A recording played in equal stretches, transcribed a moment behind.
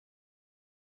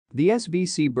The SV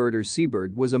Seabird or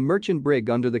Seabird was a merchant brig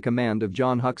under the command of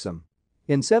John Huxham.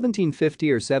 In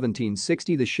 1750 or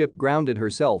 1760 the ship grounded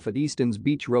herself at Easton's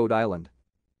Beach, Rhode Island.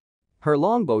 Her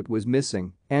longboat was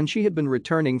missing and she had been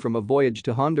returning from a voyage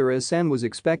to Honduras and was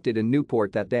expected in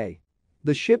Newport that day.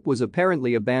 The ship was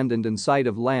apparently abandoned in sight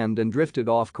of land and drifted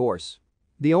off course.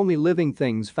 The only living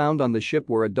things found on the ship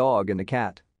were a dog and a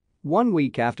cat. 1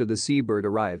 week after the Seabird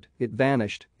arrived, it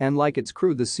vanished, and like its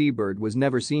crew the Seabird was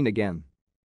never seen again.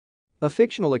 A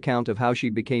fictional account of how she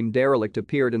became derelict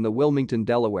appeared in the Wilmington,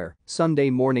 Delaware,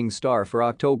 Sunday Morning Star for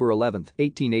October 11,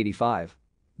 1885.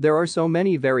 There are so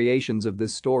many variations of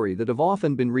this story that have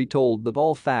often been retold that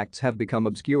all facts have become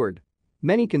obscured.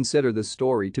 Many consider this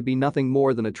story to be nothing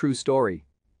more than a true story.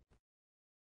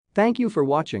 Thank you for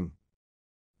watching.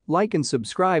 Like and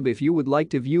subscribe if you would like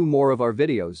to view more of our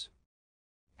videos.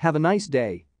 Have a nice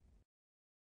day.